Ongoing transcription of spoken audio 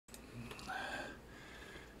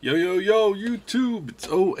Yo, yo, yo, YouTube! It's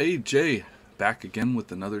OAJ back again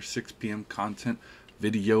with another 6 p.m. content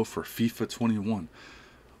video for FIFA 21.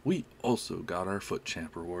 We also got our FUT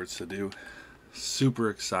Champ rewards to do. Super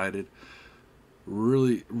excited.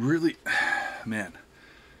 Really, man.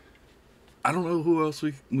 I don't know who else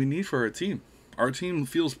we need for our team. Our team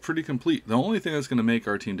feels pretty complete. The only thing that's going to make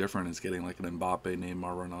our team different is getting like an Mbappe,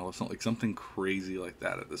 Neymar, Ronaldo, something crazy like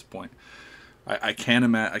that at this point. I can't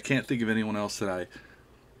imagine. I can't think of anyone else that I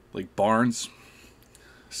like. Barnes,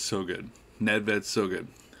 so good. Nedved's so good.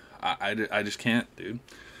 I just can't, dude.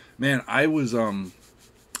 Man, I was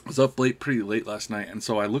up pretty late last night, and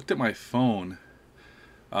so I looked at my phone.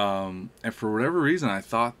 And for whatever reason, I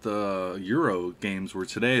thought the Euro games were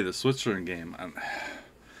today, the Switzerland game. I'm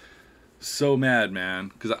so mad, man,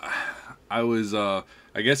 because I was, I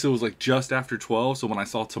guess it was like just after 12, so when I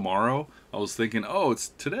saw tomorrow, I was thinking, oh, it's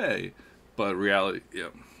today. But reality, yeah.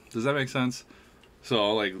 Does that make sense? So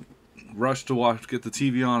I'll like rush to get the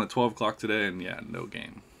TV on at 12 o'clock today, and yeah, no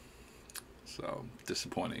game. So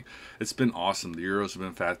disappointing. It's been awesome. The Euros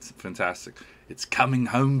have been fantastic. It's coming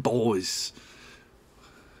home, boys.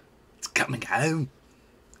 It's coming home.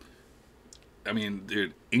 I mean,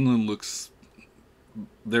 dude, England looks,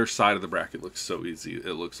 their side of the bracket looks so easy.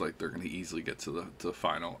 It looks like they're going to easily get to the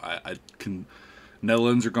final.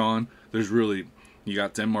 Netherlands are gone. There's really, you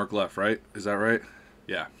got Denmark left, right? Is that right?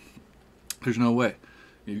 Yeah. There's no way.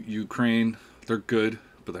 Ukraine, they're good,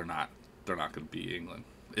 but they're not. They're not going to beat England.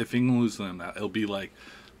 If England loses them, it'll be like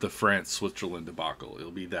the France-Switzerland debacle.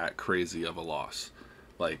 It'll be that crazy of a loss.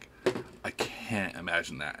 Like, I can't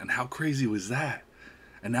imagine that. And how crazy was that?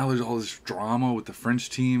 And now there's all this drama with the French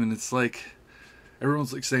team, and it's like,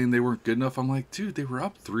 everyone's like saying they weren't good enough. I'm like, dude, they were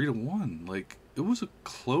up 3-1. Like, it was a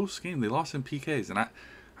close game. They lost in PKs, and I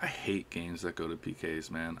hate games that go to PKs,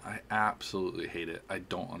 man. I absolutely hate it. I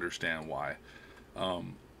don't understand why.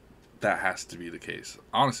 That has to be the case.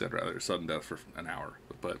 Honestly, I'd rather sudden death for an hour.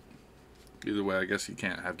 But either way, I guess you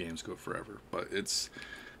can't have games go forever. But it's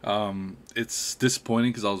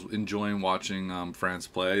disappointing because I was enjoying watching France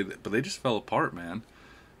play, but they just fell apart, man.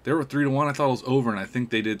 They were 3-1. I thought it was over, and I think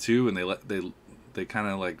they did too. And they kind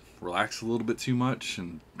of like relaxed a little bit too much.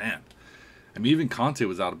 And man, I mean, even Conte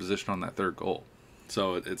was out of position on that third goal.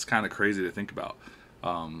 So it's kind of crazy to think about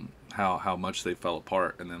how much they fell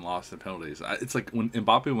apart and then lost in penalties. It's like when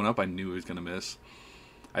Mbappe went up, I knew he was gonna miss.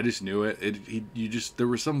 I just knew it. There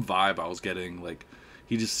was some vibe I was getting. Like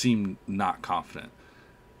he just seemed not confident.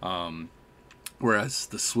 Whereas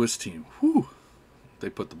the Swiss team, whew, they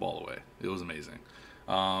put the ball away. It was amazing.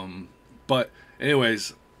 But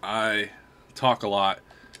anyways, I talk a lot.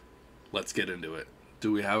 Let's get into it.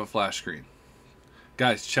 Do we have a flash screen?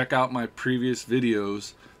 Guys, check out my previous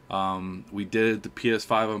videos. We did the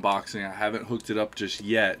PS5 unboxing. I haven't hooked it up just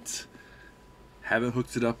yet.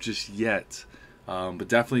 But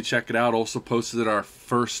definitely check it out. Also posted our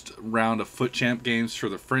first round of FUT Champ games for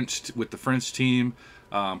the with the French team.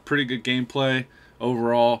 Pretty good gameplay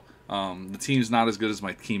overall. The team's not as good as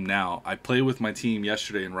my team now. I played with my team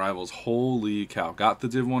yesterday in Rivals. Holy cow. Got the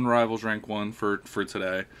Div 1 Rivals rank 1 for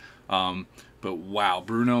today. But wow,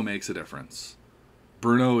 Bruno makes a difference.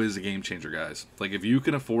 Bruno is a game changer, guys. Like, if you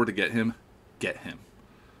can afford to get him, get him.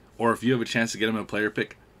 Or if you have a chance to get him in a player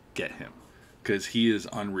pick, get him. Because he is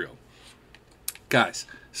unreal. Guys,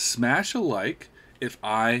 smash a like if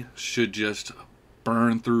I should just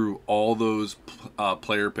burn through all those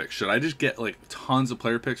player picks. Should I just get, like, tons of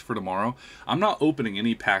player picks for tomorrow? I'm not opening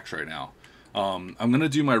any packs right now. I'm going to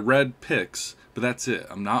do my red picks, but that's it.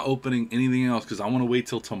 I'm not opening anything else because I want to wait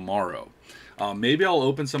till tomorrow. Maybe I'll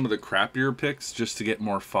open some of the crappier picks just to get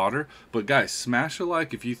more fodder. But guys, smash a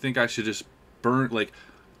like if you think I should just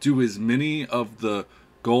do as many of the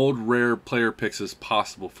gold rare player picks as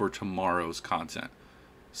possible for tomorrow's content.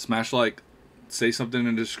 Smash like, say something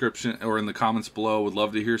in the description or in the comments below. Would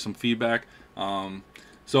love to hear some feedback.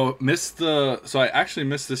 So I actually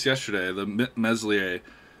missed this yesterday, the Meslier.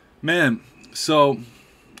 Man, so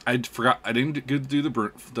I forgot, I didn't do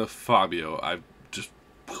the Fabio. I just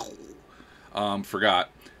forgot.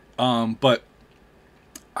 But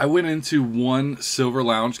I went into one Silver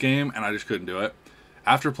Lounge game and I just couldn't do it.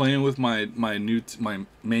 After playing with my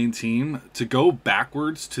main team, to go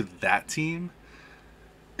backwards to that team,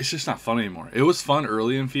 it's just not fun anymore. It was fun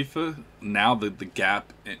early in FIFA. Now the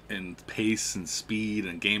gap in pace and speed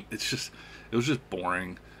and game, it was just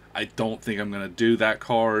boring. I don't think I'm gonna do that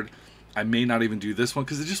card. I may not even do this one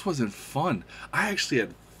because it just wasn't fun. I actually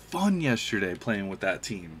had fun yesterday playing with that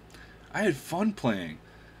team. I had fun playing.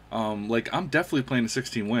 Like, I'm definitely playing to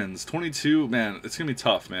 16 wins. 22, man, it's going to be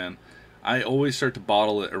tough, man. I always start to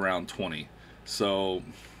bottle it around 20. So,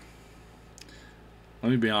 let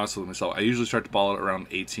me be honest with myself. I usually start to ball it around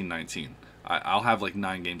 18, 19. I'll have like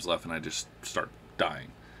 9 games left, and I just start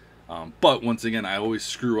dying. But once again, I always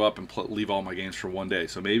screw up and leave all my games for one day.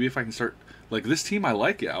 So maybe if I can start, like this team, I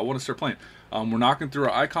like it. I want to start playing. We're knocking through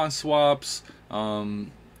our icon swaps. My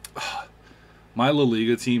La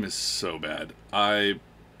Liga team is so bad. I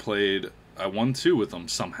won 2 with them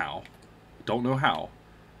somehow. Don't know how.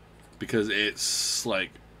 Because it's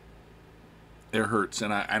like, it hurts.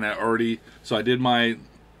 And I already, so I did my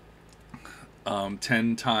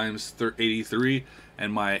 10 times 83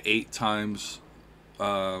 and my 8 times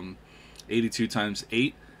 82 times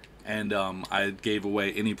 8, and I gave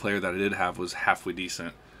away any player that I did have was halfway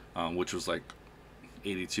decent, which was like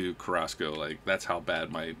 82 Carrasco. Like, that's how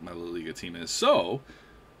bad my La Liga team is. So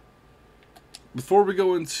before we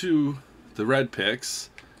go into the red picks,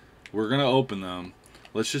 we're gonna open them.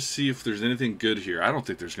 Let's just see if there's anything good here. I don't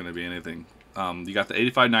think there's gonna be anything. You got the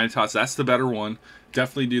 85-90 tots. That's the better one.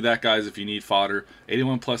 Definitely do that, guys, if you need fodder.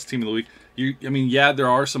 81 plus team of the week. I mean, yeah, there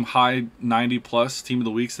are some high 90 plus team of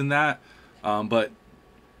the weeks in that, but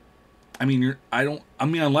I mean,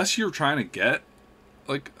 unless you're trying to get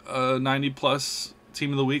like a 90 plus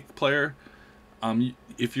team of the week player,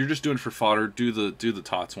 if you're just doing it for fodder, do the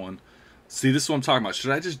tots one. See, this is what I'm talking about.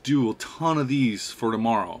 Should I just do a ton of these for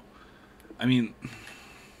tomorrow? I mean,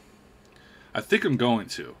 I think I'm going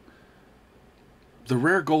to. The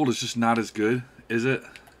rare gold is just not as good, is it?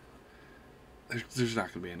 There's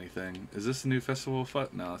not going to be anything. Is this the new Festival of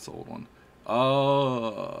FUT? No, that's the old one. Oh.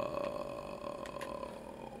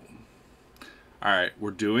 Alright,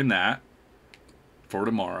 we're doing that for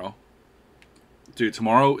tomorrow. Dude,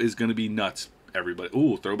 tomorrow is going to be nuts, everybody.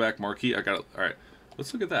 Ooh, throwback marquee. I got it. Alright,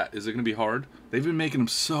 let's look at that. Is it going to be hard? They've been making them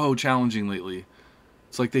so challenging lately.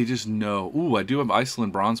 It's like they just know. Ooh, I do have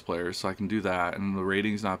Iceland bronze players, so I can do that. And the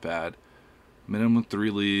rating's not bad. Minimum 3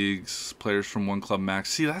 leagues. Players from 1 club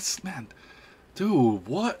max. See, that's, man... Dude,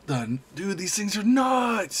 what the... Dude, these things are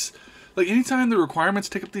nuts! Like, anytime the requirements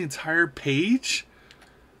take up the entire page,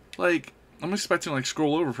 like, I'm expecting, like,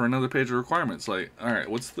 scroll over for another page of requirements. Like, alright,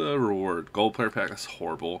 what's the reward? Gold player pack, that's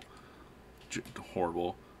horrible.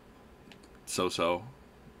 Horrible. So-so.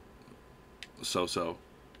 So-so.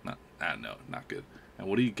 No, not good. And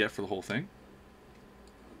what do you get for the whole thing?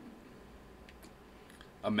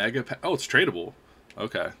 A mega pack. Oh, it's tradable.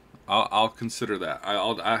 Okay. I'll consider that.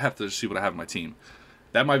 I have to see what I have in my team.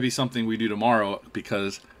 That might be something we do tomorrow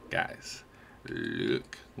because, guys,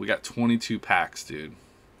 look, we got 22 packs, dude,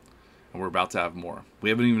 and we're about to have more. We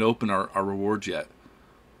haven't even opened our rewards yet.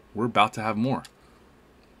 We're about to have more.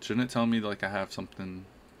 Shouldn't it tell me like I have something?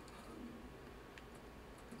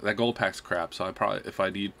 That gold pack's crap, so I probably, if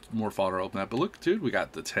I need more fodder, I'll open that. But look, dude, we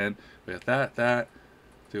got the 10. We got that.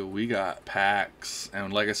 Dude, we got packs.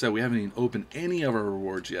 And like I said, we haven't even opened any of our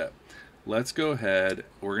rewards yet. Let's go ahead.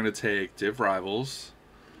 We're going to take Div Rivals.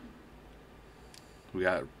 We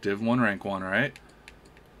got Div 1 Rank 1, right?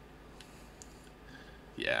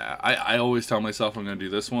 Yeah, I always tell myself I'm going to do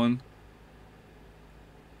this one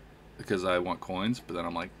because I want coins, but then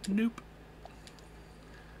I'm like, nope.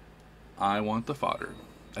 I want the fodder.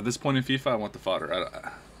 At this point in FIFA, I want the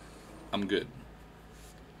fodder. I'm good.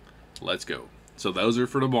 Let's go. So those are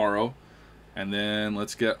for tomorrow. And then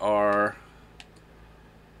let's get our...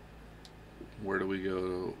 Where do we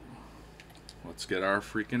go? Let's get our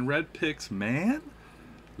freaking red picks, man.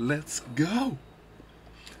 Let's go.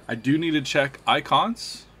 I do need to check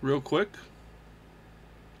icons real quick.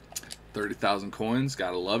 30,000 coins.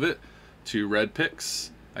 Gotta love it. 2 red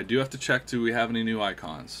picks. I do have to check, do we have any new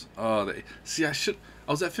icons? Oh, see, I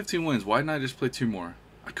was at 15 wins. Why didn't I just play 2 more?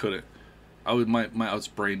 I couldn't. I was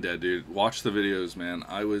brain dead, dude. Watch the videos, man.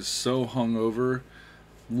 I was so hungover.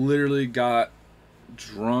 Literally got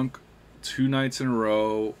drunk 2 nights in a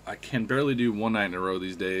row. I can barely do 1 night in a row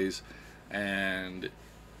these days. And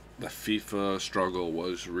the FIFA struggle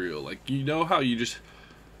was real. Like, you know how you just...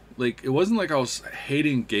 Like, it wasn't like I was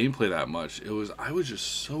hating gameplay that much. I was just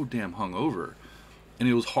so damn hungover. And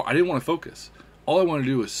it was hard. I didn't want to focus. All I wanted to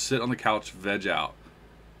do was sit on the couch, veg out.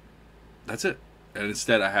 That's it. And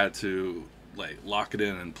instead I had to like lock it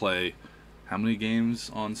in and play. How many games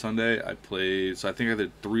on Sunday? I played, so I think I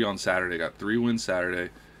did 3 on Saturday. Got 3 wins Saturday.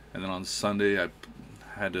 And then on Sunday I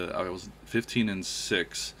was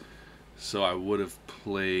 15-6. So I would have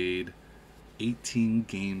played 18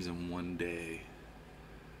 games in 1 day.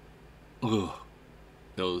 Ugh.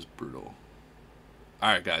 That was brutal.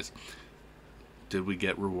 Alright, guys. Did we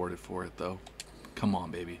get rewarded for it, though? Come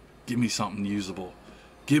on, baby. Give me something usable.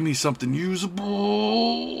 Give me something usable.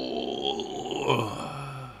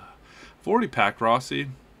 Ugh. 40 packed Rossi.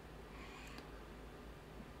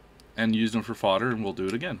 And used them for fodder, and we'll do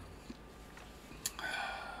it again.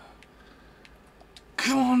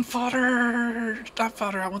 Come on, fodder! Not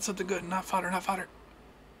fodder. I want something good. Not fodder. Not fodder.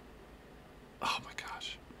 Oh my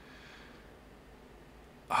gosh.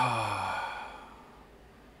 Ah.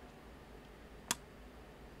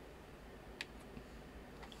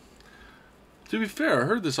 To be fair, I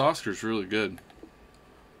heard this Oscar's really good.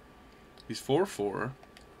 He's 4-4.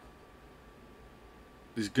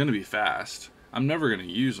 He's going to be fast. I'm never going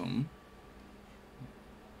to use him.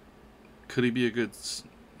 Could he be a good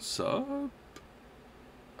sub?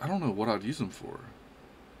 I don't know what I'd use him for.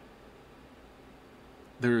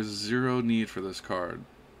 There is zero need for this card.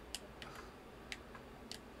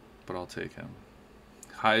 But I'll take him.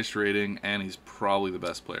 Highest rating, and he's probably the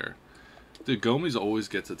best player. Dude, Gomes always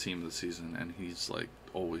gets a team of the season, and he's like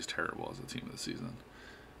always terrible as a team of the season.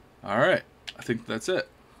 Alright, I think that's it.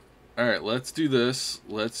 Alright, let's do this.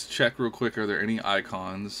 Let's check real quick. Are there any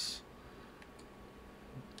icons?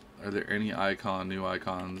 Are there any new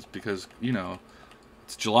icons? Because, you know,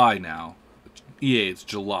 it's July now. EA, it's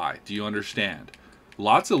July. Do you understand?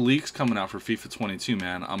 Lots of leaks coming out for FIFA 22,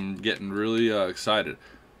 man. I'm getting really excited.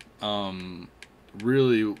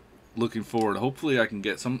 Really looking forward. Hopefully I can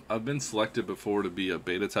get some. I've been selected before to be a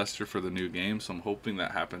beta tester for the new game, so I'm hoping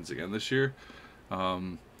that happens again this year.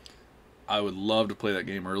 I would love to play that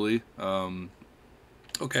game early.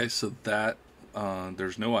 Okay, so that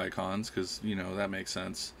there's no icons because, you know, that makes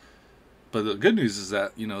sense. But the good news is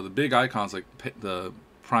that, you know, the big icons like the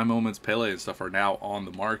Prime Moments, Pele and stuff are now on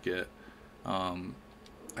the market.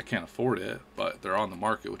 I can't afford it, but they're on the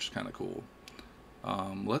market, which is kind of cool.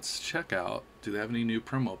 Let's check out, do they have any new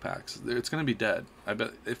promo packs? It's going to be dead. I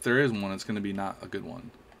bet if there is one, it's going to be not a good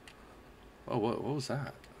one. Oh, what was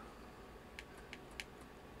that?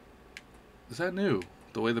 Is that new?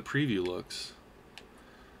 The way the preview looks.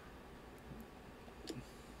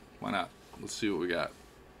 Why not? Let's see what we got.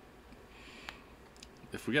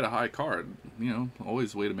 If we get a high card, you know,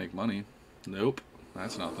 always a way to make money. Nope,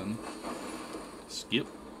 that's nothing. Skip.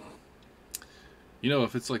 You know,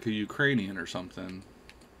 if it's like a Ukrainian or something,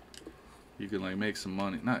 you can like make some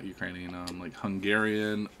money. Not Ukrainian, like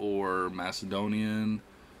Hungarian or Macedonian.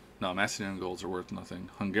 No, Macedonian golds are worth nothing.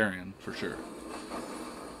 Hungarian for sure.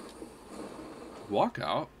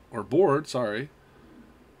 Walkout or board, sorry.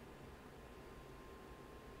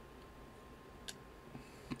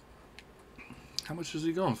 How much is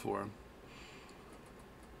he going for?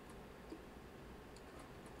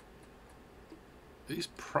 He's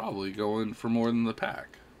probably going for more than the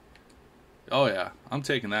pack. Oh yeah, I'm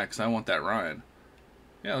taking that because I want that Ryan.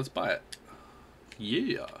 Yeah, let's buy it.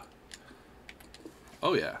 Yeah.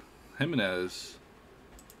 Oh yeah, Jimenez.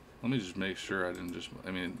 Let me just make sure I didn't just...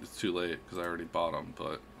 I mean, it's too late because I already bought them,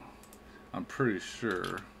 but I'm pretty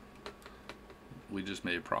sure we just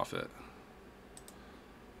made profit.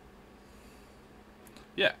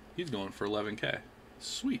 Yeah, he's going for 11K.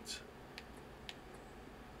 Sweet.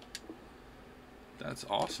 That's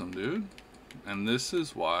awesome, dude. And this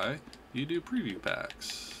is why you do preview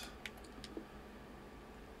packs.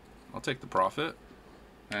 I'll take the profit.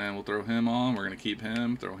 And we'll throw him on. We're going to keep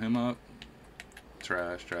him. Throw him up.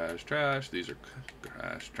 Trash, trash, trash. These are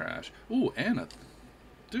trash, trash. Ooh, Anna.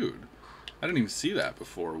 Dude, I didn't even see that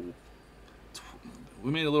before.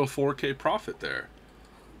 We made a little 4K profit there.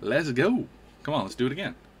 Let's go. Come on, let's do it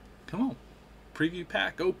again. Come on. Preview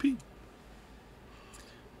pack OP.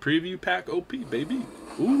 Preview pack OP, baby.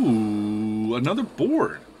 Ooh, another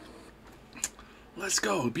board. Let's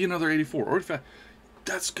go. It'd be another 84. Or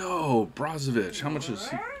let's go. Brozovic. How much is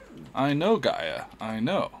he? I know, Gaia. I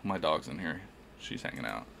know. My dog's in here. She's hanging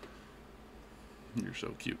out. You're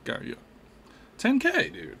so cute, Gaia.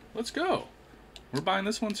 10K, dude. Let's go. We're buying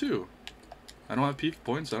this one, too. I don't have peak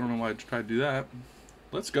points. I don't know why I tried to do that.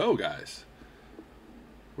 Let's go, guys.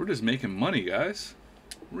 We're just making money, guys.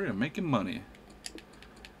 We're making money.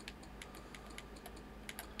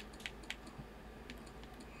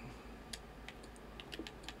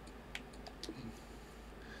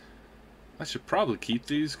 I should probably keep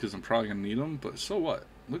these because I'm probably going to need them, but so what?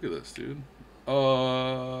 Look at this, dude.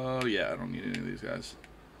 Yeah, I don't need any of these guys.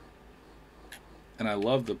 And I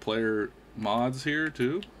love the player mods here,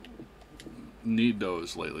 too. Need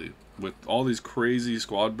those lately. With all these crazy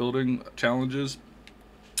squad building challenges,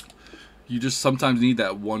 you just sometimes need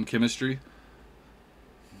that one chemistry.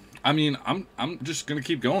 I mean, I'm just going to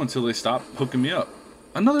keep going until they stop hooking me up.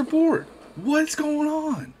 Another board. What's going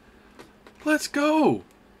on? Let's go.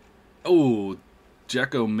 Oh,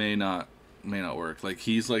 Dzeko may not work. Like,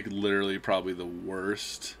 he's like literally probably the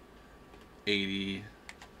worst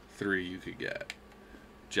 83 you could get.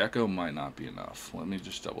 Dzeko might not be enough. Let me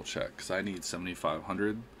just double check because I need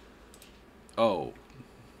 7,500. Oh,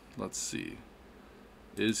 let's see.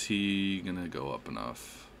 Is he gonna go up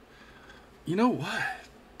enough? You know what?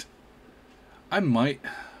 I might.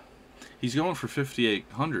 He's going for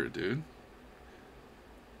 5,800, dude.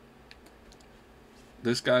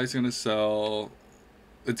 This guy's gonna sell.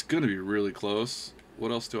 It's gonna be really close.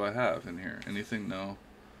 What else do I have in here? Anything? No.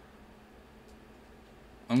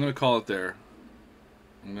 I'm gonna call it there.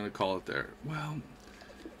 I'm gonna call it there. Well,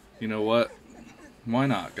 you know what? Why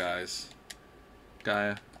not, guys?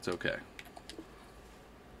 Gaia, it's okay.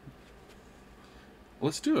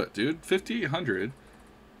 Let's do it, dude. 5,800.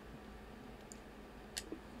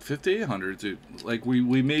 5,800, dude. Like,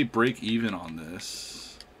 we may break even on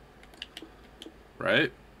this.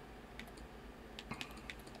 Right?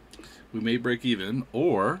 We may break even,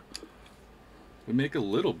 or we make a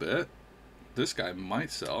little bit. This guy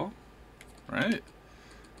might sell. Right?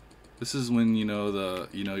 This is when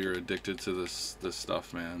you're addicted to this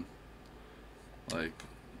stuff, man. Like,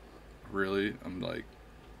 really? I'm like,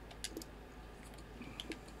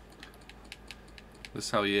 this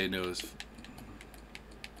is how EA knows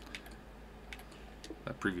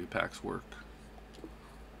that preview packs work.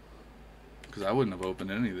 Because I wouldn't have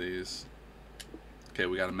opened any of these. Okay,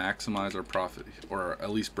 we got to maximize our profit, or at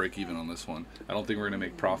least break even on this one. I don't think we're going to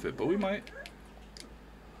make profit, but we might.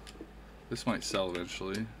 This might sell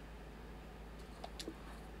eventually.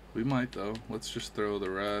 We might, though. Let's just throw the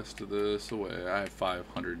rest of this away. I have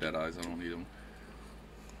 500 dead eyes. I don't need them.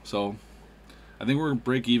 So, I think we're going to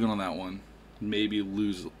break even on that one. Maybe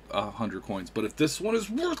lose 100 coins. But if this one is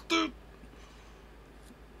worth it...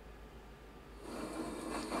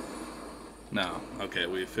 No. Okay,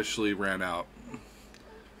 we officially ran out.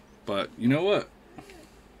 But, you know what?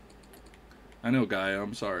 I know, Gaia.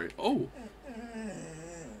 I'm sorry. Oh!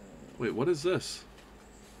 Wait, what is this?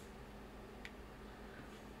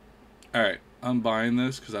 Alright, I'm buying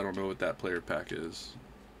this because I don't know what that player pack is.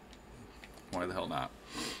 Why the hell not?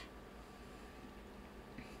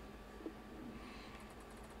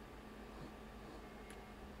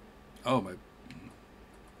 Oh my...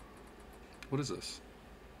 What is this?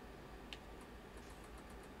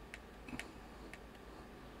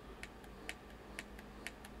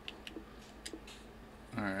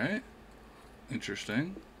 Alright.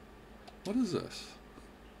 Interesting. What is this?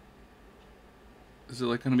 Is it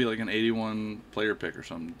like going to be like an 81 player pick or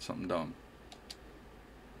something dumb?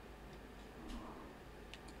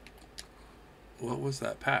 What was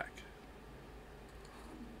that pack?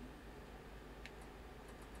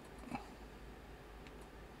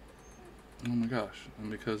 Oh my gosh. And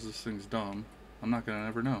because this thing's dumb, I'm not going to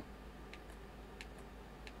ever know.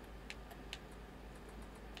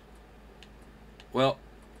 Well,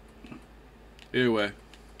 either way.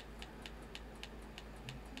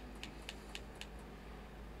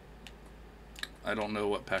 I don't know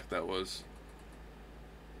what pack that was.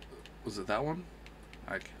 Was it that one?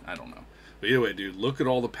 I don't know. But either way, dude, look at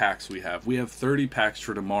all the packs we have. We have 30 packs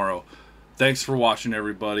for tomorrow. Thanks for watching,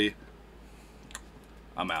 everybody.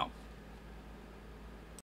 I'm out.